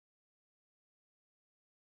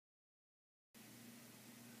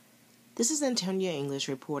This is Antonya English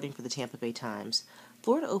reporting for the Tampa Bay Times.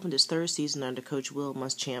 Florida opened its third season under Coach Will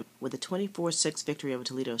Muschamp with a 24-6 victory over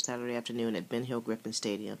Toledo Saturday afternoon at Ben Hill Griffin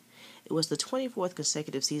Stadium. It was the 24th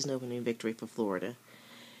consecutive season-opening victory for Florida.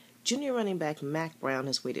 Junior running back Mack Brown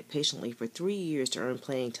has waited patiently for 3 years to earn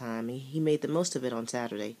playing time, and he made the most of it on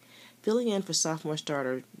Saturday. Filling in for sophomore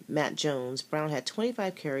starter Matt Jones, Brown had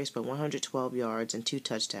 25 carries for 112 yards and 2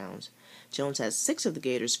 touchdowns. Jones had 6 of the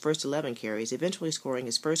Gators' first 11 carries, eventually scoring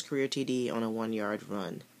his first career TD on a 1-yard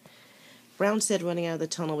run. Brown said running out of the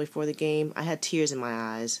tunnel before the game, "I had tears in my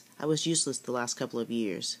eyes. I was useless the last couple of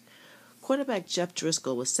years." Quarterback Jeff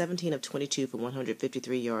Driscoll was 17 of 22 for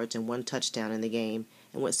 153 yards and 1 touchdown in the game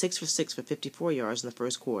and went 6 for 6 for 54 yards in the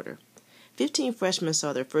first quarter. 15 freshmen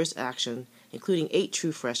saw their first action, including 8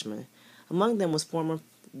 true freshmen. Among them was former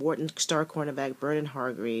Wharton star cornerback Vernon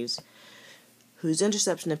Hargreaves, whose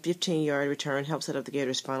interception and 15-yard return helped set up the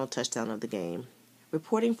Gators' final touchdown of the game.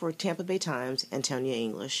 Reporting for Tampa Bay Times, Antonya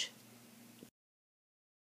English.